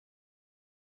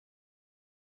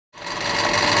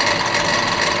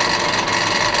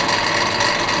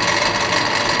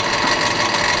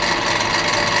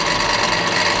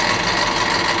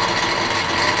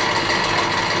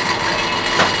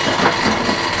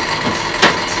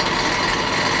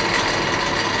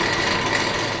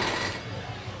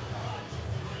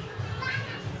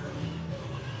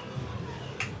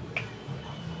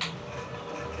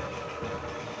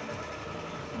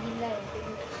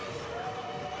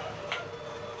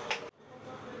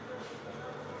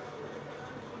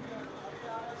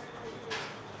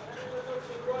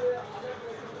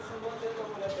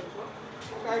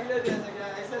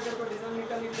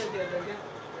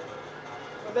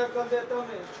उधर कर देता हूँ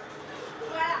मैं।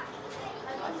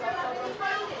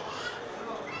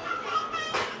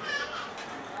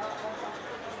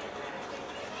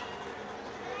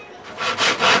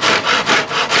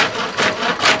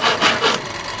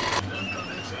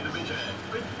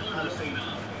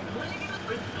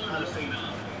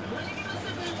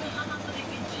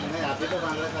 अभी तो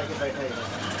बांग्ला खा के बैठा है।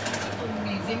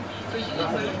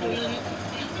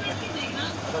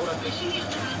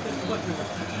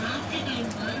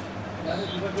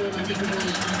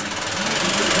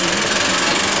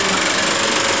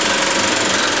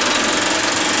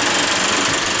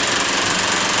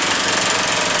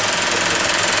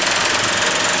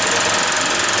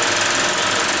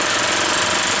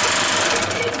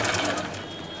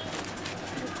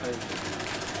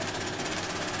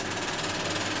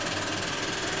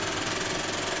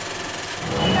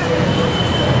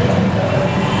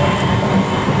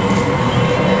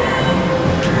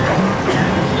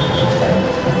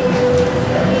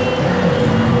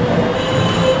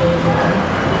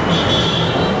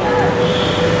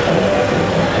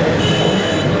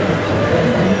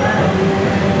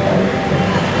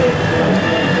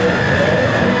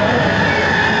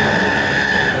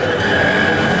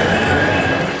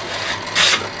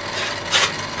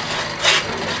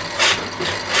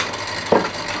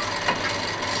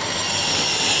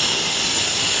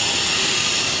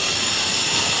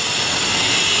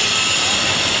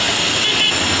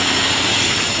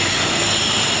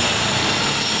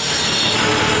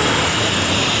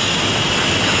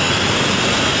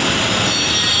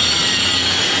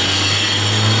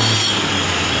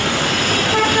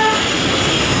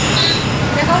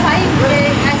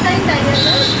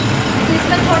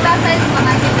 छोटा साइज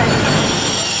बना के चाहिए।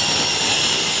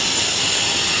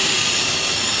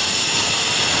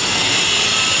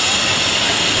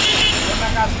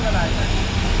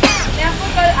 मैं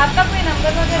आपको आपका कोई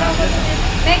नंबर वगैरह होगा तो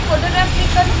मैं एक फोटोग्राफ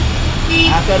क्लिक करूँ?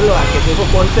 हाँ कर लो, आके देखो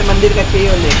कौन से मंदिर का चाहिए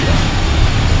और ले लो।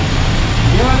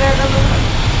 ये वाला कर लो।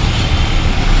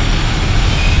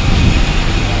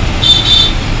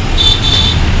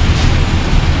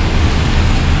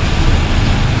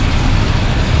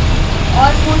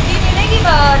 और मूर्ति मिलेगी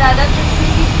राधा कृष्ण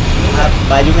की? हाँ,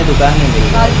 बाजू में दुकान है मेरी।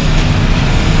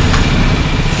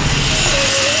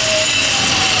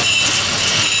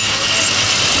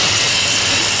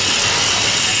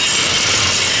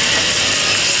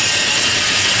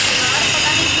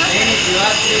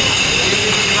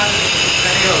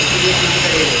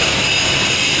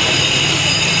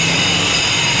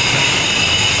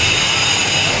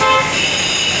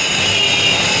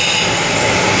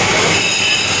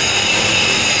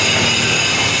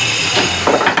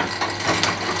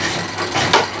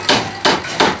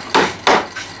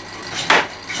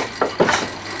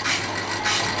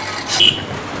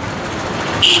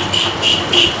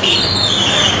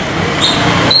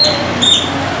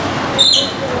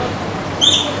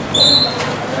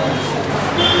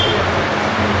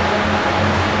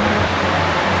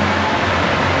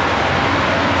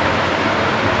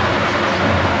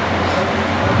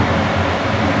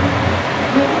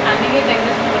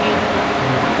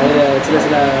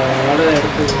 சில ஆர்டர்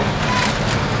எடுத்து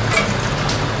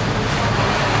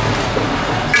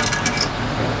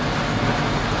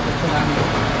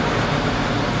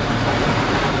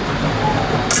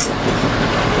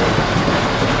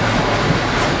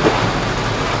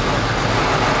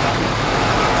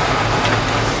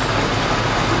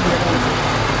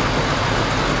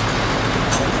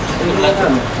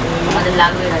ada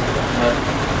lagu ya.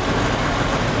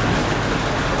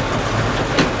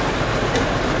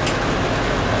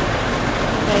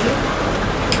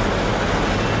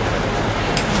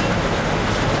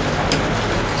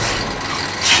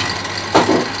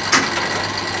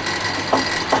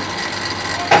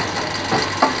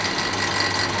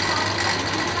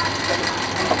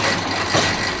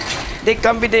 They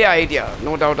come with the idea,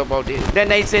 no doubt about it.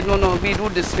 Then I said, no, we do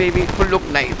this way, we could look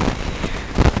nice.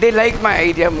 They like my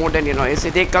idea more than, I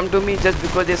said, they come to me just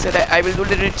because they said, I will do a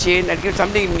little change and give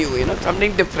something new,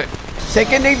 something different.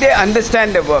 Second thing, they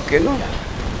understand the work,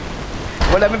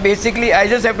 But I mean, basically, I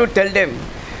just have to tell them,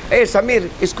 hey, Samir,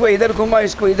 isko idhar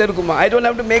ghuma. I don't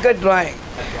have to make a drawing.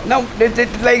 Now,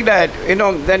 it's like that,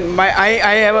 then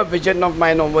I have a vision of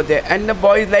mine over there. And the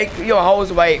boy is like your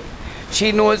housewife.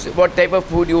 She knows what type of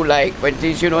food you like, but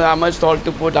she knows how much salt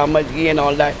to put, how much ghee and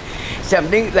all that.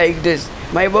 Something like this.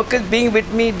 My workers being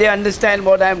with me, they understand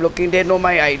what I'm looking, they know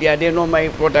my idea, they know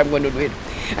what I'm going to do it.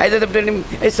 I just have to tell him,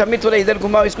 hey, Samir, thoda idhar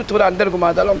ghumao, isko thoda andar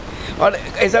ghuma dalo. Or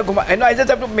aisa ghuma. I just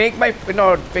have to make my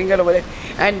finger over there.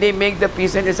 And they make the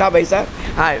piece and they say, aisa,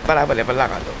 हाँ, बराबर है,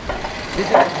 लगा दो.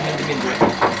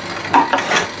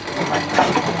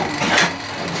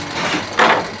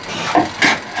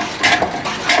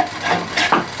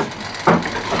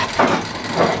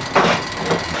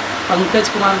 पंकज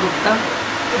कुमार गुप्ता।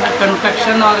 मैं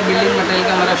construction और building material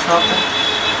का मेरा shop है।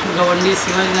 गवंडी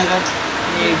शिवाजी नगर,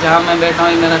 ये जहाँ मैं बैठा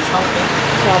हूँ, ये मेरा शॉप है।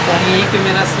 यहीं पे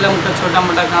मेरा स्लम का छोटा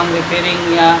मोटा काम,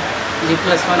 रिपेयरिंग या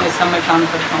G+1 ये सब मैं काम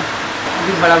करता हूँ।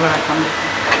 अभी बड़ा काम करता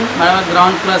हूँ। मेरा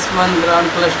ग्राउंड +1, ग्राउंड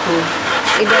 +2।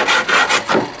 इधर